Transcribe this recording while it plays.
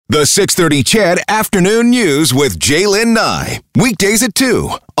The 6:30 CHED Afternoon News with Jaylen Nye. Weekdays at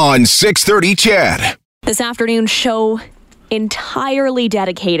 2 on 6:30 CHED. This afternoon show entirely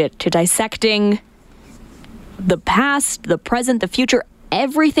dedicated to dissecting the past, the present, the future,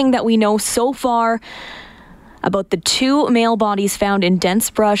 everything that we know so far about the two male bodies found in dense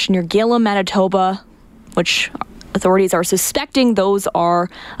brush near Gillam, Manitoba, which authorities are suspecting those are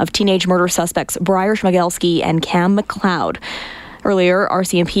of teenage murder suspects Briar Schmagelski and Cam McLeod. Earlier,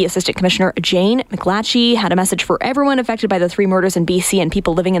 RCMP Assistant Commissioner Jane McLatchie had a message for everyone affected by the three murders in BC and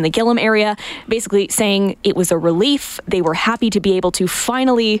people living in the Gillam area, basically saying it was a relief. They were happy to be able to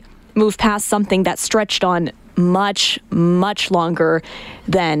finally move past something that stretched on much, much longer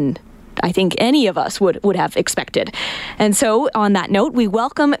than I think any of us would have expected. And so, on that note, we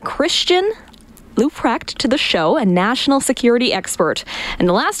welcome Christian Leuprecht to the show, a national security expert. And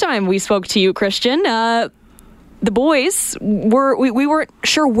the last time we spoke to you, Christian, the boys we weren't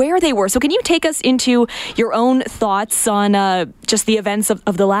sure where they were. So can you take us into your own thoughts on just the events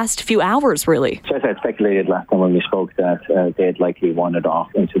of the last few hours, really? So as I speculated last time when we spoke that they had likely wandered off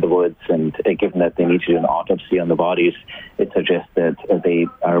into the woods, and given that they need to do an autopsy on the bodies, it suggests that they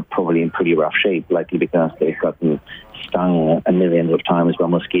are probably in pretty rough shape, likely because they've gotten stung millions of times by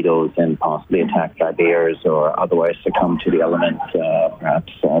mosquitoes and possibly attacked by bears or otherwise succumbed to the elements,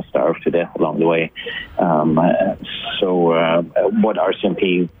 perhaps starved to death along the way. So what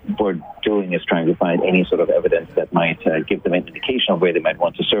RCMP were doing is trying to find any sort of evidence that might give them an indication of where they might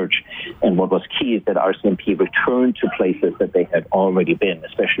want to search. And what was key is that RCMP returned to places that they had already been,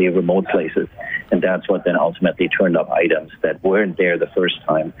 especially remote places. And that's what then ultimately turned up items that weren't there the first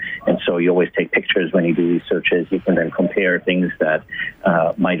time. And so you always take pictures when you do these searches. You can then compare things that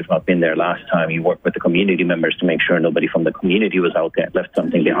might have not been there last time. You work with the community members to make sure nobody from the community was out there, left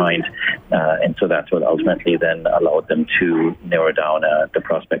something behind. And so that's what ultimately then allowed them to narrow down the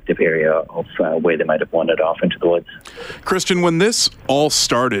prospective area of where they might have wandered off into the woods. Christian, when this all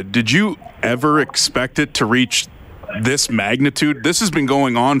started, did you ever expect it to reach this magnitude? This has been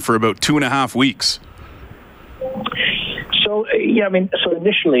going on for about 2.5 weeks. So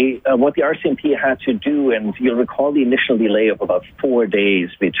initially, what the RCMP had to do, and you'll recall the initial delay of about 4 days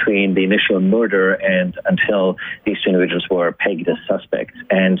between the initial murder and until these two individuals were pegged as suspects.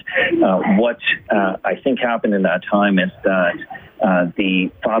 And what I think happened in that time is that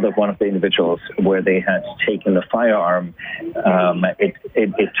the father of one of the individuals, where they had taken the firearm,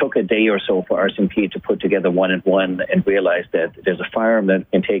 it took a day or so for RCMP to put together one and one and realize that there's a firearm that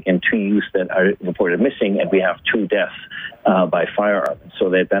can take in two youths that are reported missing, and we have two deaths by firearm. So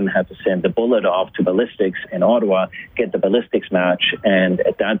they then had to send the bullet off to ballistics in Ottawa, get the ballistics match, and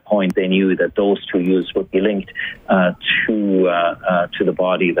at that point they knew that those two youths would be linked to the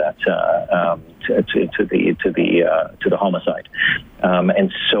body that to the homicide.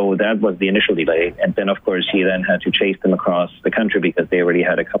 And so that was the initial delay. And then, of course, he then had to chase them across the country because they already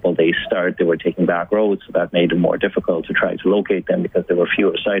had a couple of days start. They were taking back roads, so that made it more difficult to try to locate them because there were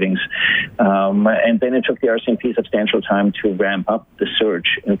fewer sightings. And then it took the RCMP substantial time to ramp up the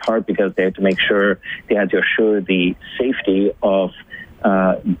search, in part because they had to make sure they had to assure the safety of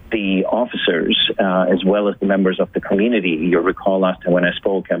the officers as well as the members of the community. You'll recall last time when I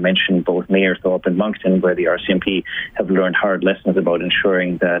spoke, I mentioned both Mayerthorpe and Moncton, where the RCMP have learned hard lessons about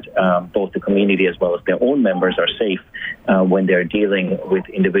ensuring that both the community as well as their own members are safe when they're dealing with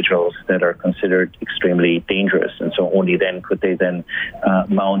individuals that are considered extremely dangerous. And so only then could they then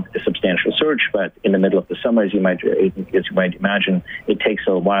mount a substantial search. But in the middle of the summer, as you might imagine, it takes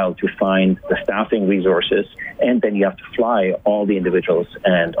a while to find the staffing resources, and then you have to fly all the individuals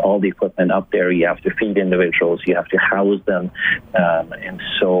and all the equipment up there. You have to feed individuals, you have to house them, and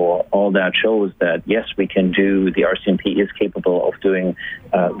so all that shows that yes, we can do, the RCMP is capable of doing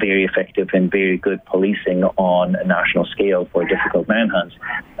very effective and very good policing on a national scale for a difficult manhunt,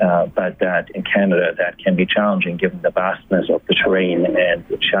 but that in Canada that can be challenging given the vastness of the terrain and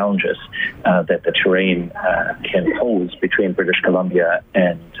the challenges that the terrain can pose between British Columbia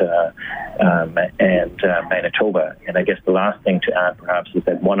and Manitoba. And I guess the last thing to add perhaps is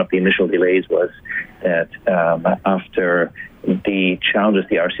that one of the initial delays was that after the challenges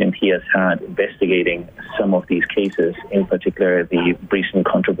the RCMP has had investigating some of these cases, in particular the recent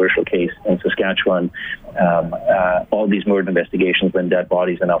controversial case in Saskatchewan, all these murder investigations when dead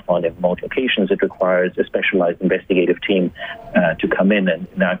bodies are now found in remote locations, it requires a specialized investigative team to come in, and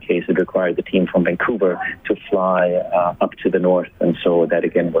in that case it required the team from Vancouver to fly up to the north, and so that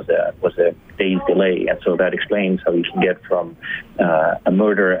again was a day's delay, and so that explains how you can get from a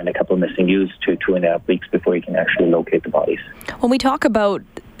murder and a couple of missing youths to 2.5 weeks before you can actually locate the bodies. When we talk about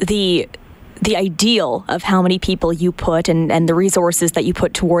the the ideal of how many people you put and the resources that you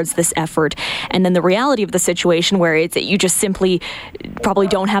put towards this effort, and then the reality of the situation where it's you just simply probably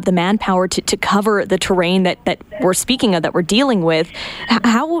don't have the manpower to cover the terrain that we're speaking of, that we're dealing with.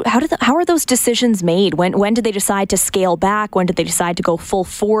 How are those decisions made? When did they decide to scale back? When did they decide to go full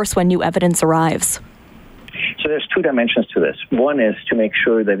force when new evidence arrives? So there's two dimensions to this. One is to make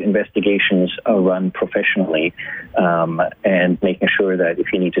sure that investigations are run professionally, and making sure that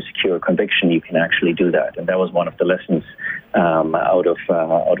if you need to secure a conviction, you can actually do that. And that was one of the lessons out of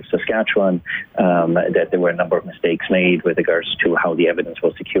Saskatchewan, that there were a number of mistakes made with regards to how the evidence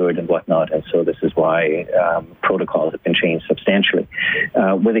was secured and whatnot. And so this is why protocols have been changed substantially.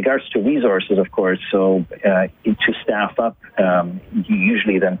 With regards to resources, of course, so to staff up, you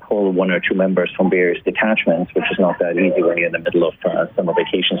usually then pull one or two members from various detachments, which is not that easy when you're in the middle of summer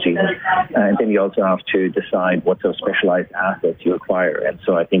vacation season. And then you also have to decide what sort of specialized assets you acquire. And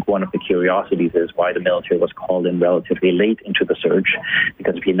so I think one of the curiosities is why the military was called in relatively late into the search,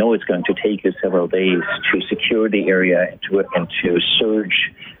 because if you know it's going to take you several days to secure the area and to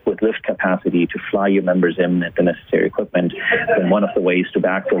surge with lift capacity to fly your members in at the necessary equipment, then one of the ways to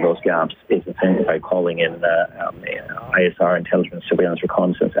backfill those gaps is essentially by calling in ISR, intelligence, surveillance,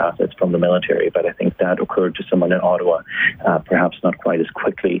 reconnaissance assets from the military. But I think that occurred to someone in Ottawa, perhaps not quite as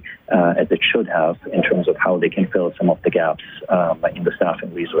quickly as it should have, in terms of how they can fill some of the gaps in the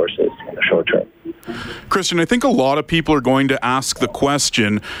staffing resources in the short term. Christian, I think a lot of people are going to ask the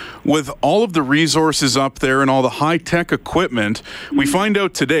question, with all of the resources up there and all the high-tech equipment, we find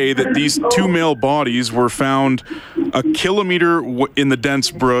out today that these two male bodies were found a kilometer in the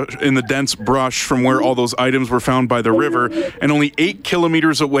dense brush from where all those items were found by the river, and only 8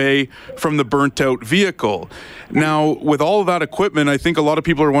 kilometers away from the burnt-out vehicle. Now, with all of that equipment, I think a lot of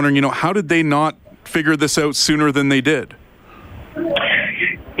people are wondering, how did they not figure this out sooner than they did?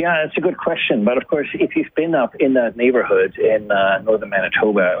 Yeah, it's a good question. But of course, if you've been up in that neighborhood in northern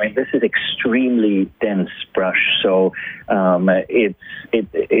Manitoba, I mean, this is extremely dense brush. So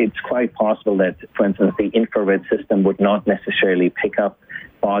it's quite possible that, for instance, the infrared system would not necessarily pick up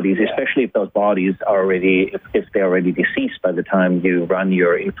bodies, especially if those bodies are already, if they're already deceased by the time you run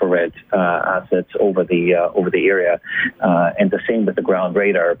your infrared assets over the area, and the same with the ground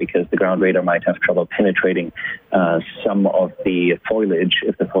radar, because the ground radar might have trouble penetrating some of the foliage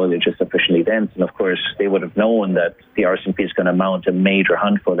if the foliage is sufficiently dense. And of course, they would have known that the RCMP is going to mount a major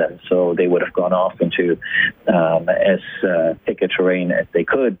hunt for them, so they would have gone off into as thick a terrain as they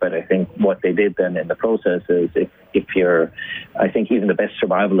could. But I think what they did then in the process is, if you're, I think even the best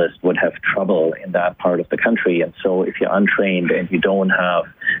survivalist would have trouble in that part of the country. And so if you're untrained and you don't have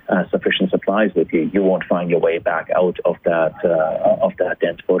sufficient supplies with you, you won't find your way back out of that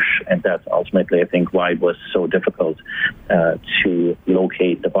dense bush. And that's ultimately, I think, why it was so difficult to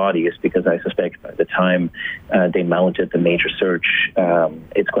locate the bodies, because I suspect by the time they mounted the major search,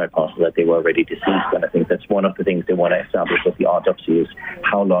 it's quite possible that they were already deceased. And I think that's one of the things they want to establish with the autopsy, is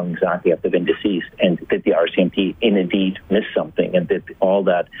how long exactly have they been deceased, and did the RCMP indeed miss something, and did all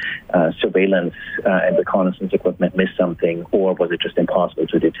that surveillance and reconnaissance equipment miss something, or was it just impossible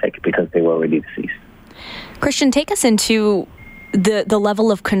to detect because they were already deceased? Christian, take us into the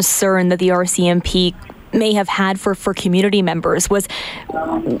level of concern that the RCMP may have had for community members. Was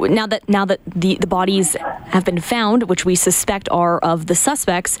now that the bodies have been found, which we suspect are of the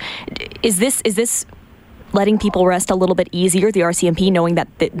suspects, is this letting people rest a little bit easier, the RCMP, knowing that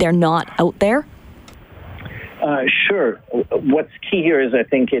they're not out there? Sure. What's key here is, I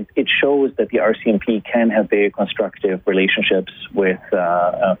think it shows that the RCMP can have very constructive relationships with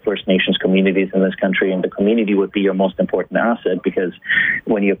First Nations communities in this country, and the community would be your most important asset, because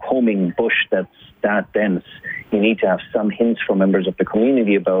when you're combing bush that's that dense, you need to have some hints from members of the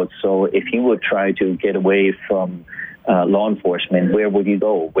community about. So if you would try to get away from law enforcement, where would you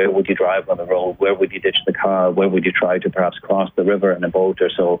go? Where would you drive on the road? Where would you ditch the car? Where would you try to perhaps cross the river in a boat or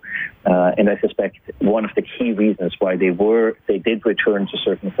so? And I suspect one of the key reasons why they did return to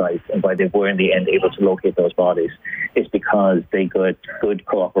certain sites and why they were in the end able to locate those bodies is because they got good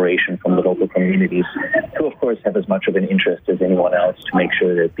cooperation from the local communities, who of course have as much of an interest as anyone else to make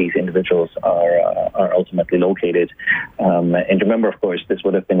sure that these individuals are ultimately located. And remember, of course, this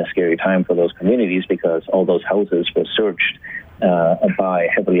would have been a scary time for those communities, because all those houses were searched by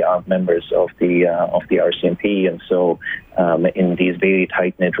heavily armed members of the RCMP, and so in these very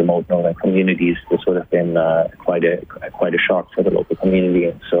tight-knit remote northern communities, this would have been quite a shock for the local community.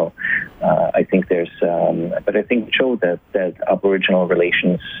 And so I think but I think it showed that Aboriginal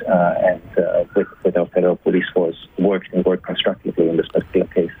relations and with our federal police force worked constructively in this particular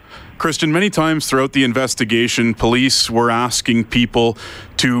case. Christian, many times throughout the investigation, police were asking people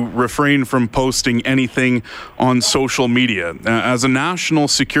to refrain from posting anything on social media. As a national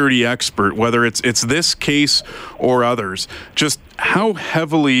security expert, whether it's this case or others, just how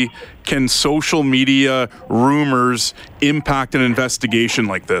heavily can social media rumors impact an investigation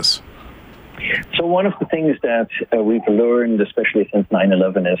like this? So one of the things that we've learned, especially since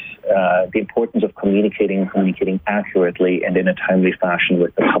 9/11, is the importance of communicating accurately and in a timely fashion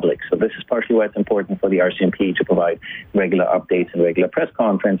with the public. So this is partially why it's important for the RCMP to provide regular updates and regular press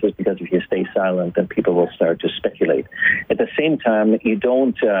conferences, because if you stay silent, then people will start to speculate. At the same time, you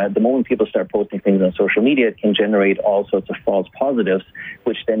don't. The moment people start posting things on social media, it can generate all sorts of false positives,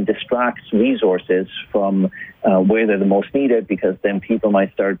 which then distracts resources from where they're the most needed, because then people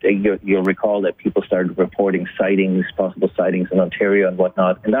might start, you'll recall that people started reporting sightings, possible sightings in Ontario and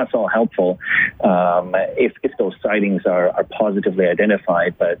whatnot, and that's all helpful if those sightings are positively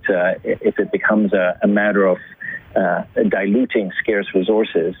identified, but if it becomes a matter of diluting scarce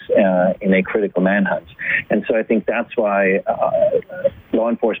resources in a critical manhunt. And so I think that's why law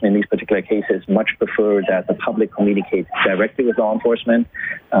enforcement in these particular cases much prefer that the public communicates directly with law enforcement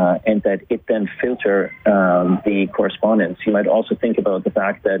and that it then filter the correspondence. You might also think about the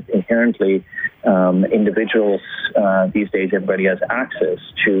fact that inherently individuals these days, everybody has access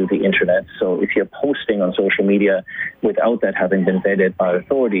to the internet. So if you're posting on social media without that having been vetted by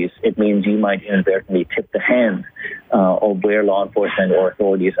authorities, it means you might inadvertently tip the hand of where law enforcement or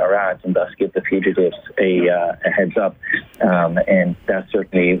authorities are at, and thus give the fugitives a heads up. And that's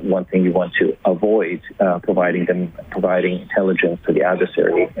certainly one thing you want to avoid, providing intelligence to the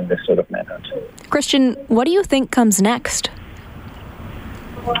adversary in this sort of manhunt. Christian, what do you think comes next?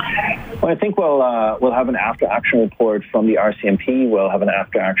 Well, I think we'll have an after-action report from the RCMP. We'll have an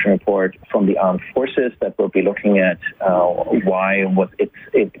after-action report from the armed forces that will be looking at why was its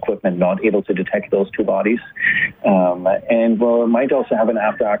equipment not able to detect those two bodies. And we might also have an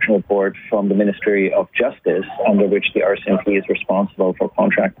after-action report from the Ministry of Justice, under which the RCMP is responsible for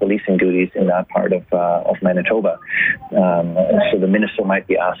contract policing duties in that part of Manitoba. So the minister might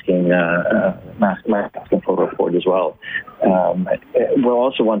be asking for a report as well.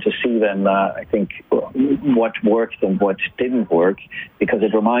 We'll also want to see then, I think, what worked and what didn't work, because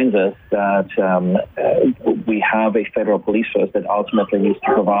it reminds us that we have a federal police force that ultimately needs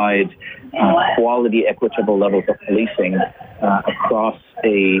to provide quality, equitable levels of policing across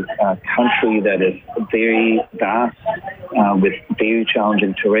a country that is very vast with very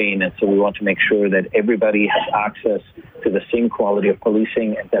challenging terrain. And so we want to make sure that everybody has access to the same quality of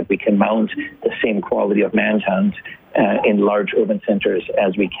policing and that we can mount the same quality of manhunt in large urban centers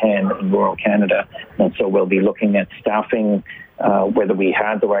as we can in rural Canada. And so we'll be looking at staffing, whether we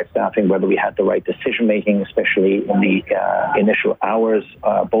had the right staffing, whether we had the right decision-making, especially in the initial hours,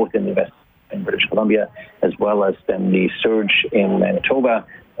 both in British Columbia, as well as then the surge in Manitoba.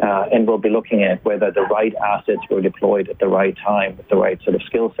 And we'll be looking at whether the right assets were deployed at the right time with the right sort of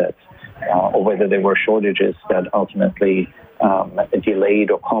skill sets, or whether there were shortages that ultimately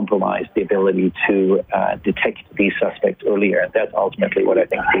delayed or compromised the ability to detect these suspects earlier. And that's ultimately what I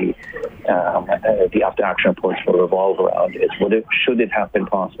think the after-action reports will revolve around, is should it have been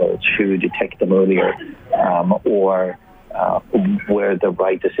possible to detect them earlier, or were the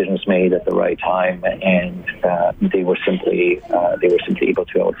right decisions made at the right time, and they were simply able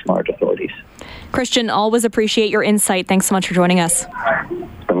to outsmart authorities. Christian, always appreciate your insight. Thanks so much for joining us.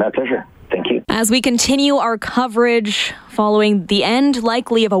 It's been my pleasure. Thank you. As we continue our coverage following the end,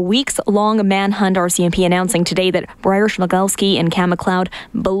 likely, of a weeks-long manhunt, RCMP announcing today that Briar Schmigelsky and Cam McLeod,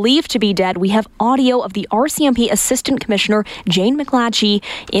 believed to be dead. We have audio of the RCMP Assistant Commissioner Jane McClatchy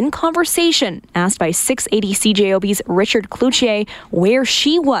in conversation, asked by 680 CJOB's Richard Cloutier where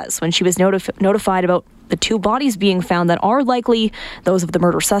she was when she was notified about the two bodies being found that are likely those of the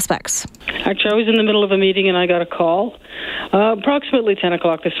murder suspects. Actually, I was in the middle of a meeting and I got a call approximately 10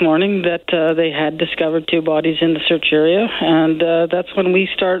 o'clock this morning that they had discovered two bodies in the search area, and that's when we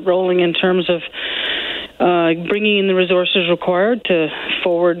start rolling in terms of bringing in the resources required to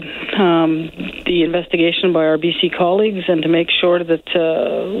forward the investigation by our BC colleagues, and to make sure that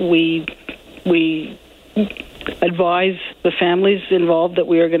we advise the families involved that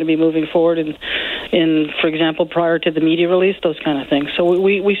we are going to be moving forward in, for example, prior to the media release, those kind of things. So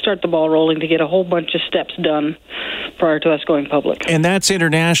we start the ball rolling to get a whole bunch of steps done prior to us going public. And that's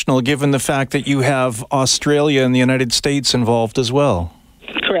international, given the fact that you have Australia and the United States involved as well.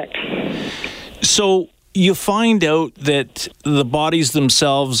 Correct. So you find out that the bodies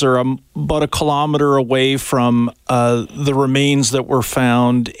themselves are about a kilometer away from the remains that were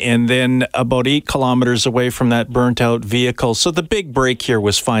found, and then about 8 kilometers away from that burnt-out vehicle. So the big break here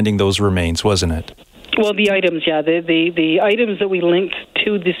was finding those remains, wasn't it? Well, the items, yeah, the items that we linked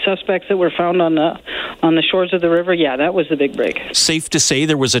to the suspects that were found on the shores of the river, yeah, that was the big break. Safe to say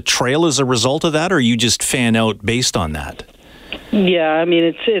there was a trail as a result of that, or you just fan out based on that? Yeah, I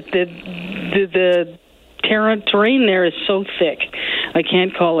mean, the terrain there is so thick. I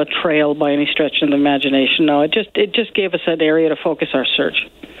can't call a trail by any stretch of the imagination. No, it just gave us that area to focus our search.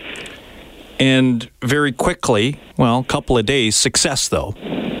 And very quickly, well, a couple of days, success though.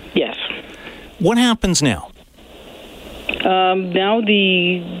 Yes. What happens now? Now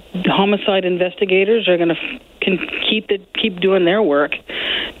the homicide investigators are going to keep doing their work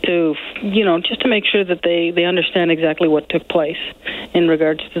to, just to make sure that they understand exactly what took place in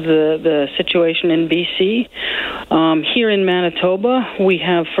regards to the situation in BC. Here in Manitoba, we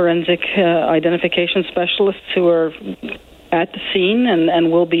have forensic identification specialists who are at the scene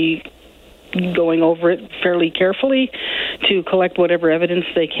and will be going over it fairly carefully to collect whatever evidence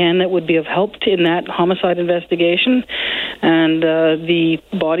they can that would be of help in that homicide investigation. And the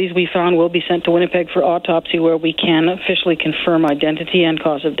bodies we found will be sent to Winnipeg for autopsy, where we can officially confirm identity and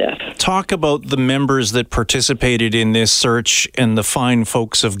cause of death. Talk about the members that participated in this search and the fine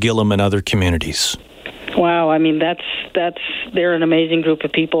folks of Gillam and other communities. Wow, I mean, they're an amazing group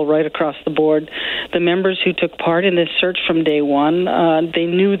of people right across the board. The members who took part in this search from day one, they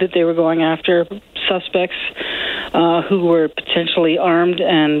knew that they were going after suspects who were potentially armed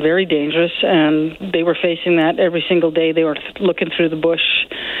and very dangerous, and they were facing that every single day. They were looking through the bush,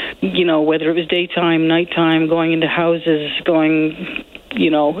 whether it was daytime, nighttime, going into houses,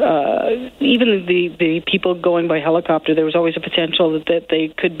 even the people going by helicopter, there was always a potential that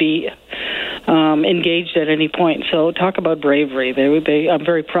they could be engaged at any point. So talk about bravery. I'm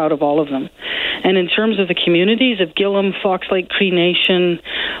very proud of all of them. And in terms of the communities of Gillam, Fox Lake Cree Nation,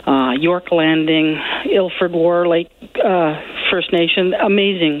 York Landing, Ilford War Lake First Nation,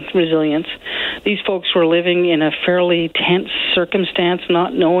 amazing resilience. These folks were living in a fairly tense circumstance,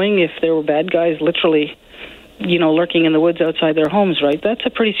 not knowing if there were bad guys literally lurking in the woods outside their homes, right? That's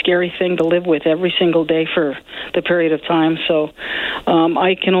a pretty scary thing to live with every single day for the period of time. So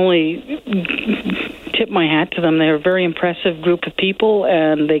I can only tip my hat to them. They're a very impressive group of people,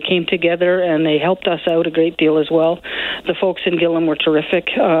 and they came together and they helped us out a great deal as well. The folks in Gillam were terrific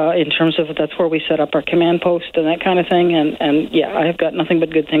in terms of that's where we set up our command post and that kind of thing. And yeah, I have got nothing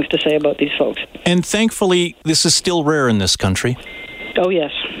but good things to say about these folks. And thankfully, this is still rare in this country. Oh,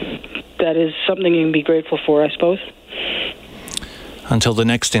 yes. That is something you can be grateful for, I suppose. Until the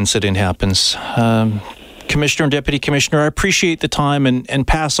next incident happens. Commissioner and Deputy Commissioner, I appreciate the time and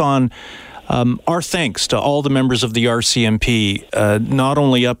pass on our thanks to all the members of the RCMP, not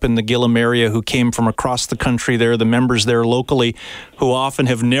only up in the Gillam area who came from across the country there, the members there locally who often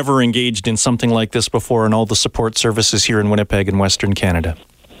have never engaged in something like this before, and all the support services here in Winnipeg and Western Canada.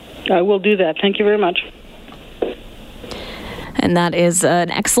 I will do that. Thank you very much. And that is an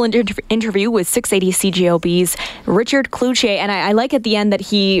excellent interview with 680 CJOB's Richard Cloutier. And I like at the end that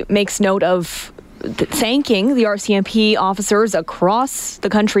he makes note of thanking the RCMP officers across the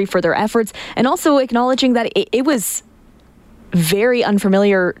country for their efforts, and also acknowledging that it was very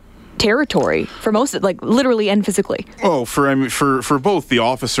unfamiliar territory for most, literally and physically. Oh, for both the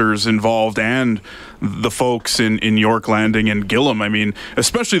officers involved and the folks in York Landing and Gillam, I mean,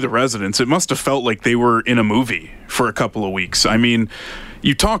 especially the residents, it must have felt like they were in a movie for a couple of weeks. I mean,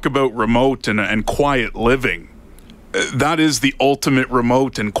 you talk about remote and quiet living. That is the ultimate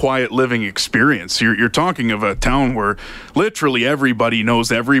remote and quiet living experience. You're talking of a town where literally everybody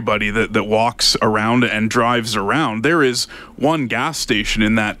knows everybody that walks around and drives around. There is one gas station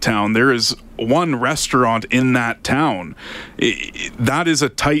in that town. There is one restaurant in that town. That is a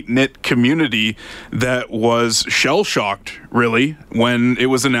tight-knit community that was shell-shocked, really, when it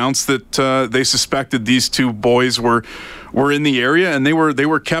was announced that they suspected these two boys were in the area, and they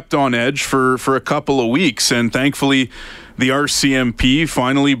were kept on edge for a couple of weeks, and thankfully the RCMP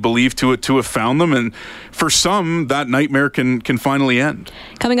finally believed to have found them, and for some that nightmare can finally end.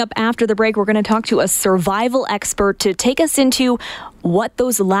 Coming up after the break, we're going to talk to a survival expert to take us into what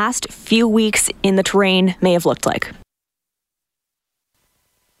those last few weeks in the terrain may have looked like.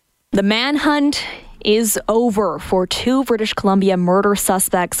 The manhunt is over for two British Columbia murder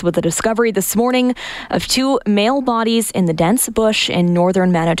suspects, with the discovery this morning of two male bodies in the dense bush in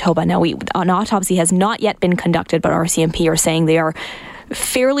northern Manitoba. Now, an autopsy has not yet been conducted, but RCMP are saying they are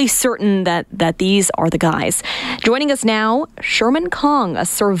fairly certain that these are the guys. Joining us now, Sherman Kong, a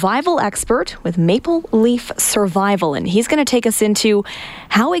survival expert with Maple Leaf Survival, and he's going to take us into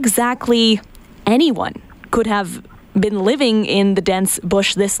how exactly anyone could have been living in the dense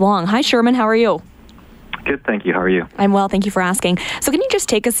bush this long. Hi, Sherman. How are you? Good, thank you. How are you? I'm well, thank you for asking. So can you just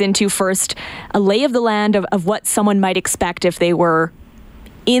take us into first a lay of the land of what someone might expect if they were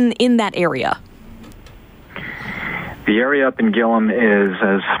in that area? The area up in Gillam is,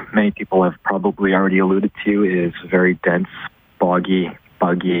 as many people have probably already alluded to, is very dense, boggy,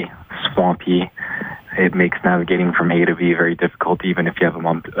 buggy, swampy. It makes navigating from A to B very difficult, even if you have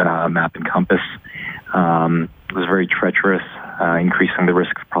a map and compass. It was very treacherous, increasing the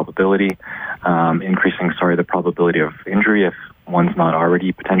risk of probability, increasing the probability of injury if one's not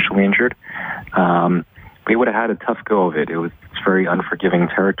already potentially injured. We would have had a tough go of it. It's very unforgiving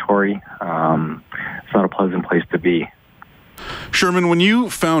territory. It's not a pleasant place to be. Sherman, when you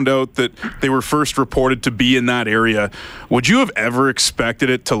found out that they were first reported to be in that area, would you have ever expected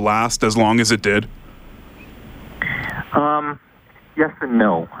it to last as long as it did? Yes and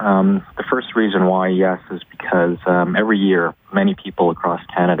no. The first reason why yes is because every year many people across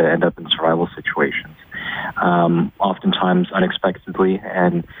Canada end up in survival situations, oftentimes unexpectedly,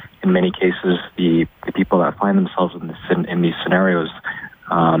 and in many cases the people that find themselves in these scenarios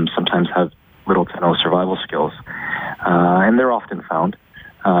sometimes have little to no survival skills, and they're often found.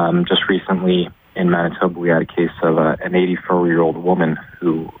 Just recently in Manitoba, we had a case of an 84-year-old woman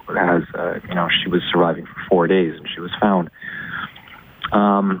who has, she was surviving for 4 days and she was found.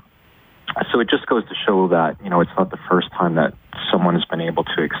 So it just goes to show that, it's not the first time that someone has been able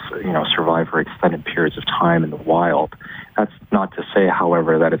to, survive for extended periods of time in the wild. That's not to say,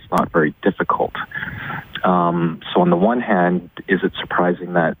 however, that it's not very difficult. So on the one hand, is it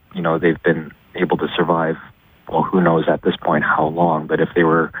surprising that, they've been able to survive? Well, who knows at this point how long, but if they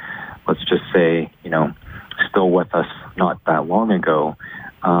were, let's just say, still with us not that long ago,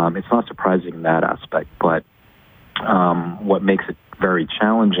 it's not surprising in that aspect. But what makes it very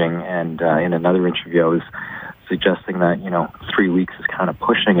challenging, and in another interview I was suggesting that, 3 weeks is kind of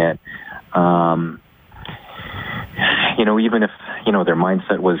pushing it. Even if, their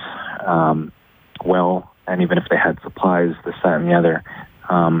mindset was well, and even if they had supplies, this, that, and the other,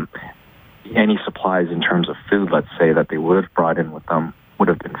 any supplies in terms of food, let's say, that they would have brought in with them would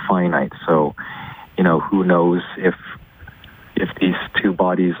have been finite. So, who knows if these two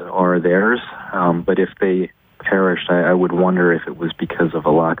bodies are theirs, but if they perished, I would wonder if it was because of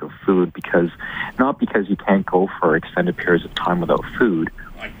a lack of food, not because you can't go for extended periods of time without food,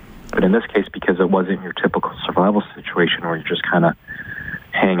 but in this case because it wasn't your typical survival situation where you're just kind of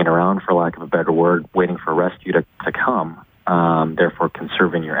hanging around, for lack of a better word, waiting for rescue to come, therefore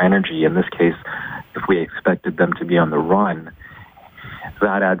conserving your energy. In this case, if we expected them to be on the run,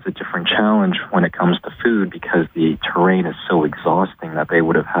 that adds a different challenge when it comes to food, because the terrain is so exhausting that they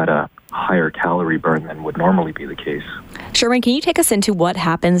would have had a higher calorie burn than would normally be the case. Sherman, can you take us into what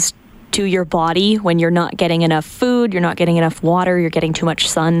happens to your body when you're not getting enough food, you're not getting enough water, you're getting too much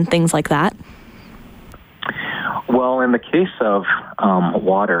sun, things like that? Well, in the case of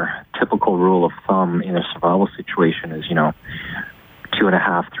water, typical rule of thumb in a survival situation is,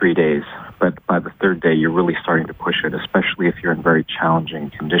 2.5, 3 days. But by the third day, you're really starting to push it, especially if you're in very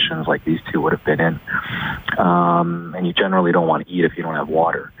challenging conditions like these two would have been in. And you generally don't want to eat if you don't have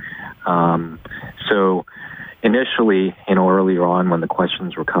water. So initially, earlier on when the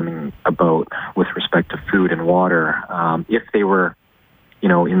questions were coming about with respect to food and water, if they were,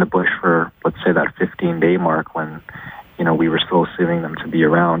 in the bush for, let's say, that 15-day mark when, we were still assuming them to be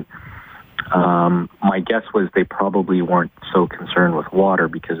around, my guess was they probably weren't so concerned with water,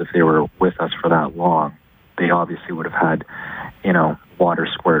 because if they were with us for that long, they obviously would have had, water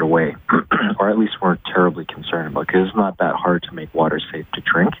squared away, or at least weren't terribly concerned about, because it's not that hard to make water safe to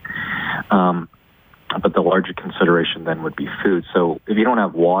drink. But the larger consideration then would be food. So if you don't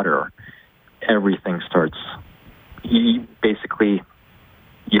have water, everything starts, basically,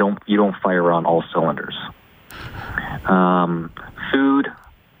 you don't fire on all cylinders. Food,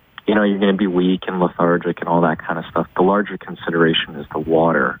 you're going to be weak and lethargic and all that kind of stuff. The larger consideration is the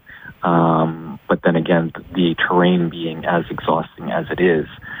water. But then again, the terrain being as exhausting as it is,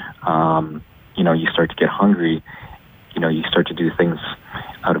 you start to get hungry. You start to do things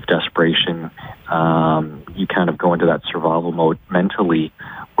out of desperation. You kind of go into that survival mode mentally,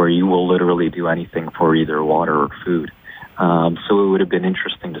 where you will literally do anything for either water or food. So it would have been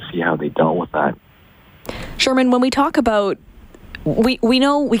interesting to see how they dealt with that. Sherman, when we talk about, we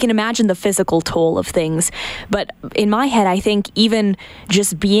know, we can imagine the physical toll of things, but in my head, I think even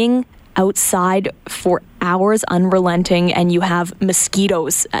just being outside for hours, unrelenting, and you have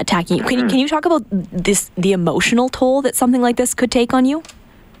mosquitoes attacking you. Can you talk about the emotional toll that something like this could take on you?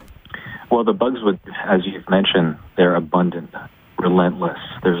 Well, the bugs would, as you've mentioned, they're abundant, relentless.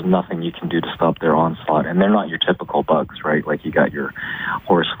 There's nothing you can do to stop their onslaught. And they're not your typical bugs, right? Like you got your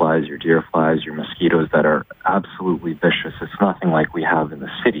horseflies, your deer flies, your mosquitoes that are absolutely vicious. It's nothing like we have in the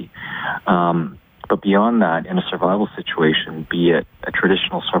city. But beyond that, in a survival situation, be it a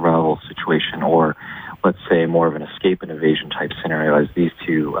traditional survival situation or, let's say, more of an escape and evasion type scenario, as these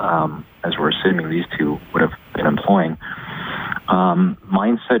two, as we're assuming these two would have been employing,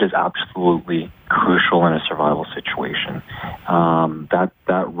 mindset is absolutely crucial in a survival situation.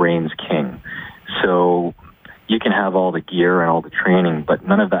 That reigns king. So you can have all the gear and all the training, but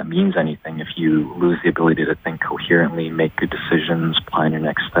none of that means anything if you lose the ability to think coherently, make good decisions, plan your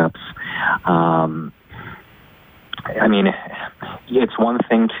next steps. I mean, it's one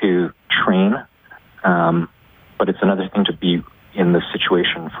thing to train, but it's another thing to be in the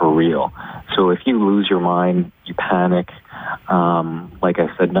situation for real. So if you lose your mind, you panic, like I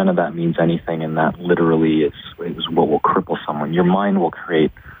said, none of that means anything, and that literally is what will cripple someone. Your mind will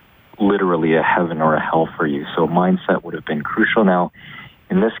create literally a heaven or a hell for you. So mindset would have been crucial. Now,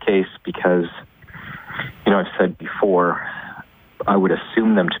 in this case, because, I've said before, I would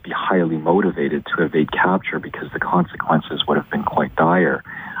assume them to be highly motivated to evade capture because the consequences would have been quite dire.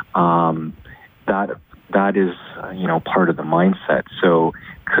 That is, part of the mindset. So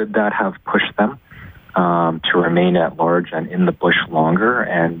could that have pushed them to remain at large and in the bush longer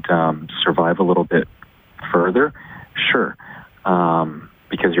and survive a little bit further? Sure.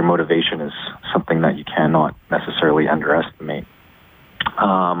 Because your motivation is something that you cannot necessarily underestimate.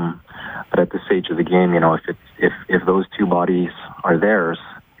 But at this stage of the game, if those two bodies are theirs,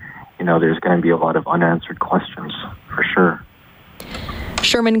 there's going to be a lot of unanswered questions for sure.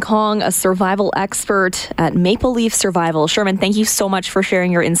 Sherman Kong, a survival expert at Maple Leaf Survival. Sherman, thank you so much for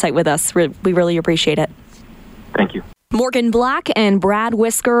sharing your insight with us. We really appreciate it. Thank you. Morgan Black and Brad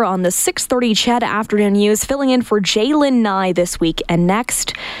Whisker on the 6:30 CHED Afternoon News, filling in for Jaylyn Nye this week. And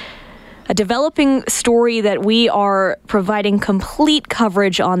next, a developing story that we are providing complete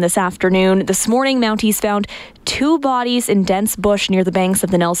coverage on this afternoon. This morning, Mounties found 2 bodies in dense bush near the banks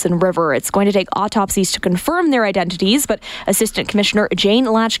of the Nelson River. It's going to take autopsies to confirm their identities, but Assistant Commissioner Jane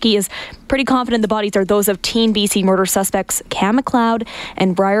Latchkey is pretty confident the bodies are those of teen BC murder suspects Cam McLeod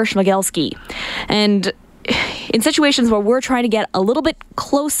and Briar Schmigelski. And in situations where we're trying to get a little bit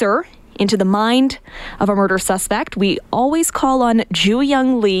closer into the mind of a murder suspect, we always call on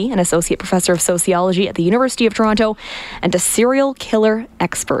Ju-Young Lee, an associate professor of sociology at the University of Toronto and a serial killer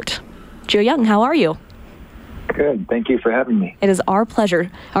expert. Ju-Young, how are you? Good. Thank you for having me. It is our pleasure.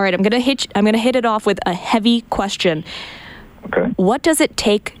 All right, I'm going to hit it off with a heavy question. Okay. What does it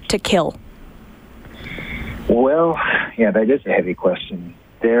take to kill? Well, yeah, that is a heavy question.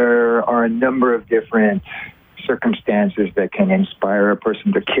 There are a number of different circumstances that can inspire a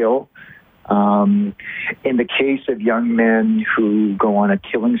person to kill. In the case of young men who go on a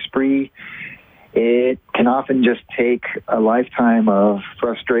killing spree, it can often just take a lifetime of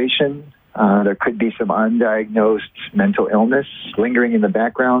frustration. There could be some undiagnosed mental illness lingering in the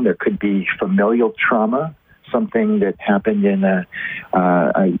background. There could be familial trauma, something that happened in a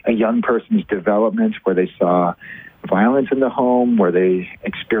young person's development where they saw violence in the home, where they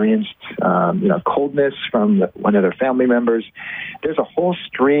experienced coldness from one of their family members. There's a whole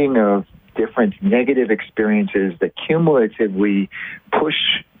string of different negative experiences that cumulatively push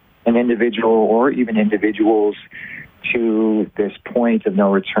an individual or even individuals to this point of no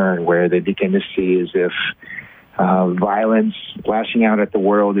return where they begin to see as if violence, lashing out at the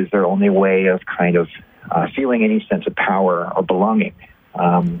world is their only way of kind of feeling any sense of power or belonging.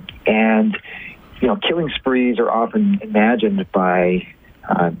 Killing sprees are often imagined by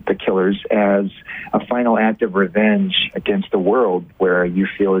the killers as a final act of revenge against the world where you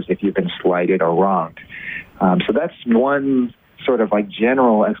feel as if you've been slighted or wronged. So that's one sort of like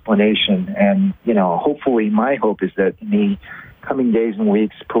general explanation. And, hopefully my hope is that in the coming days and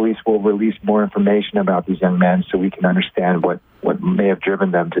weeks, police will release more information about these young men so we can understand what may have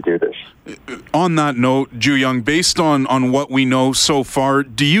driven them to do this. On that note, Ju-Young, based on what we know so far,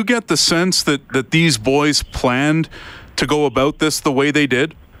 do you get the sense that these boys planned to go about this the way they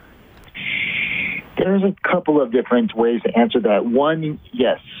did? There's a couple of different ways to answer that. One,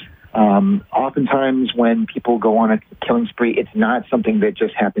 yes. Oftentimes when people go on a killing spree, it's not something that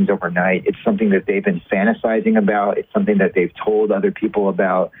just happens overnight. It's something that they've been fantasizing about. It's something that they've told other people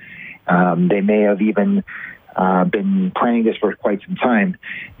about. They may have even been planning this for quite some time.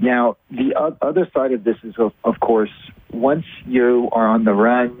 Now, the other side of this is, of course, once you are on the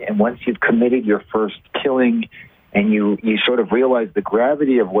run and once you've committed your first killing and you sort of realize the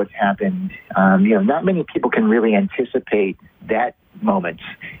gravity of what's happened, not many people can really anticipate that moment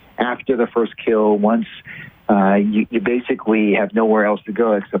after the first kill. Once you basically have nowhere else to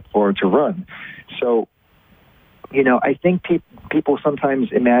go except for to run. So, I think people sometimes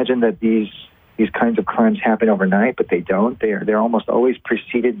imagine that these kinds of crimes happen overnight, but they don't. They're almost always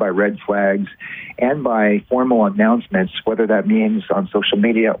preceded by red flags and by formal announcements, whether that means on social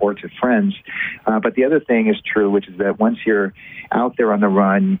media or to friends. But the other thing is true, which is that once you're out there on the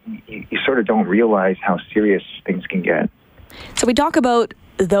run, you sort of don't realize how serious things can get. So we talk about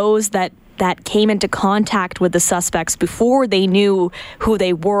those that came into contact with the suspects before they knew who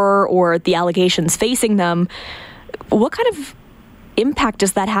they were or the allegations facing them. What kind of impact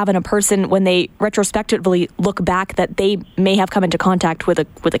does that have on a person when they retrospectively look back that they may have come into contact with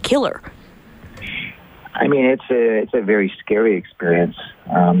a killer? I mean, it's a very scary experience.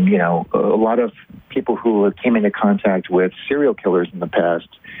 A lot of people who came into contact with serial killers in the past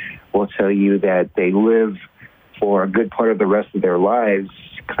will tell you that they live for a good part of the rest of their lives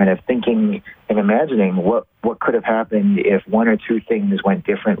kind of thinking and imagining what could have happened if one or two things went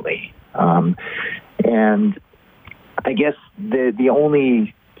differently. And I guess the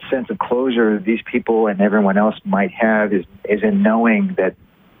only sense of closure these people and everyone else might have is in knowing that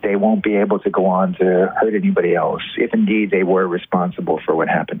they won't be able to go on to hurt anybody else, if indeed they were responsible for what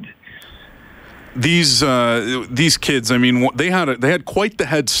happened. These kids, I mean, they had quite the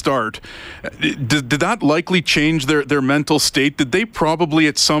head start. Did that likely change their mental state? Did they probably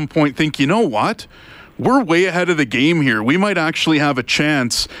at some point think, you know what? We're way ahead of the game here. We might actually have a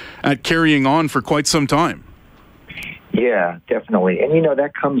chance at carrying on for quite some time. Yeah, definitely. And,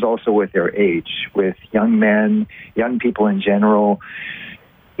 that comes also with their age. With young men, young people in general,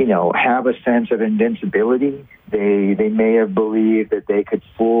 have a sense of invincibility. They may have believed that they could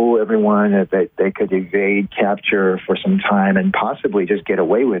fool everyone, that they could evade capture for some time and possibly just get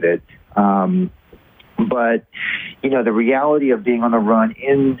away with it. But, the reality of being on the run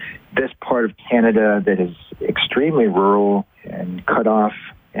in this part of Canada that is extremely rural and cut off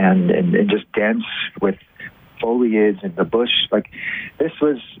and just dense with foliage and the bush,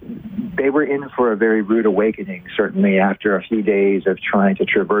 they were in for a very rude awakening, certainly after a few days of trying to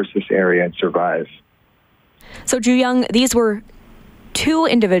traverse this area and survive. So, Ju Young, these were two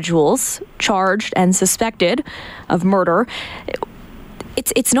individuals charged and suspected of murder.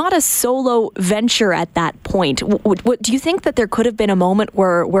 It's not a solo venture at that point. Do you think that there could have been a moment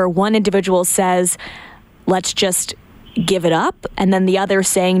where one individual says, let's just give it up, and then the other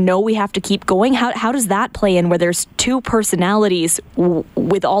saying, no, we have to keep going? How does that play in where there's two personalities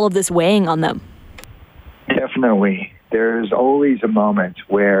with all of this weighing on them? Definitely. There's always a moment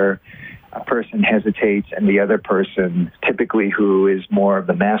where a person hesitates and the other person, typically who is more of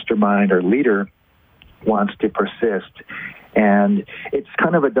the mastermind or leader, wants to persist. And it's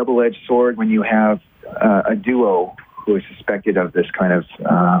kind of a double-edged sword when you have a duo who is suspected of this kind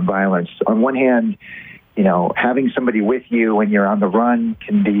of violence. On one hand, having somebody with you when you're on the run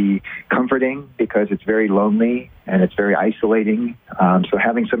can be comforting because it's very lonely and it's very isolating. So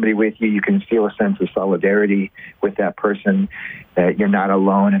having somebody with you, you can feel a sense of solidarity with that person, that you're not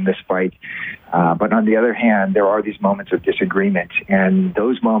alone in this fight. But on the other hand, there are these moments of disagreement. And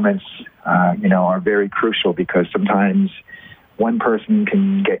those moments, are very crucial because sometimes one person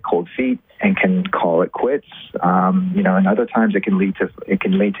can get cold feet and can call it quits. And other times it can lead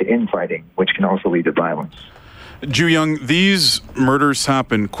to infighting, which can also lead to violence. Ju Young, these murders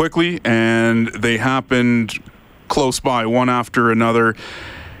happened quickly and they happened close by, one after another.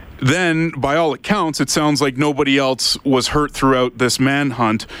 Then, by all accounts, it sounds like nobody else was hurt throughout this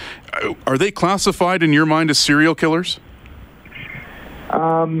manhunt. Are they classified in your mind as serial killers?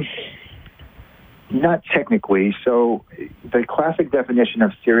 Not technically. So the classic definition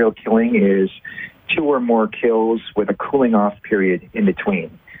of serial killing is two or more kills with a cooling off period in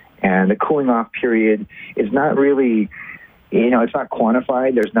between. And the cooling off period is not really, it's not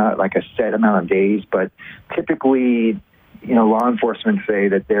quantified. There's not like a set amount of days, but typically, law enforcement say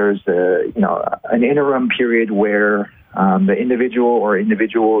that there's an interim period where the individual or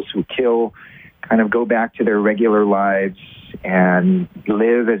individuals who kill kind of go back to their regular lives and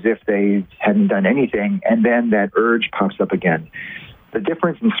live as if they hadn't done anything, and then that urge pops up again. The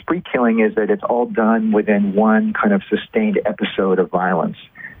difference in spree killing is that it's all done within one kind of sustained episode of violence.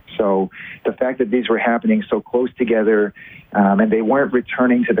 So the fact that these were happening so close together, and they weren't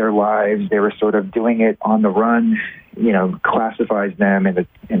returning to their lives, they were sort of doing it on the run, classifies them in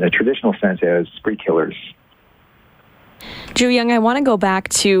the traditional sense as spree killers. Ju Young, I want to go back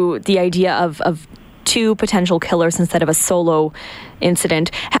to the idea of two potential killers instead of a solo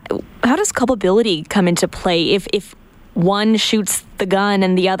incident. How does culpability come into play if one shoots the gun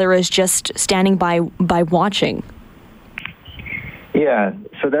and the other is just standing by watching? Yeah,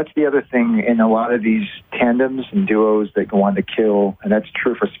 so that's the other thing in a lot of these tandems and duos that go on to kill, and that's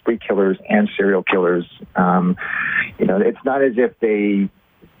true for spree killers and serial killers. It's not as if they,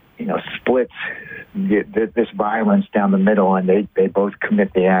 split this violence down the middle and they both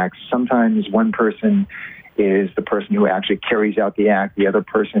commit the acts. Sometimes one person is the person who actually carries out the act. The other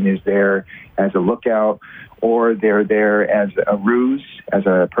person is there as a lookout, or they're there as a ruse, as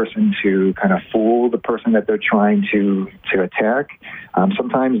a person to kind of fool the person that they're trying to attack.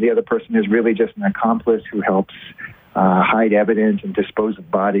 Sometimes the other person is really just an accomplice who helps hide evidence and dispose of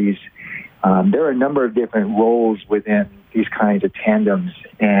bodies. There are a number of different roles within these kinds of tandems,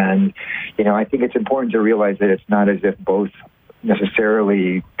 and I think it's important to realize that it's not as if both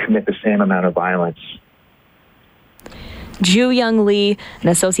necessarily commit the same amount of violence. Ju Young Lee, an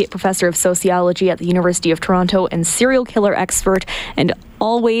associate professor of sociology at the University of Toronto and serial killer expert, and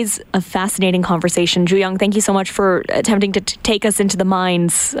always a fascinating conversation. Ju Young, thank you so much for attempting to take us into the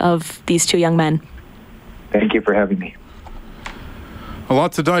minds of these two young men. Thank you for having me. A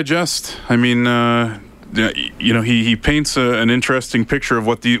lot to digest. I mean, he paints an interesting picture of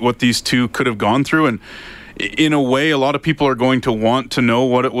what these two could have gone through, and in a way, a lot of people are going to want to know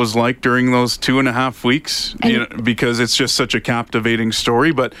what it was like during those 2.5 weeks, because it's just such a captivating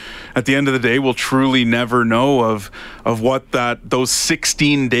story. But at the end of the day, we'll truly never know of what those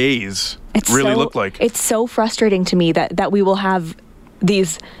 16 days really look like. It's so frustrating to me that we will have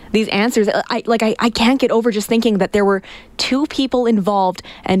these answers. I can't get over just thinking that there were two people involved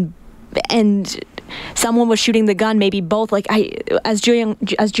and someone was shooting the gun, maybe both. As Ju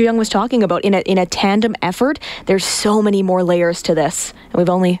Young was talking about, in a tandem effort, there's so many more layers to this, and we've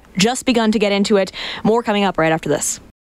only just begun to get into it. More coming up right after this.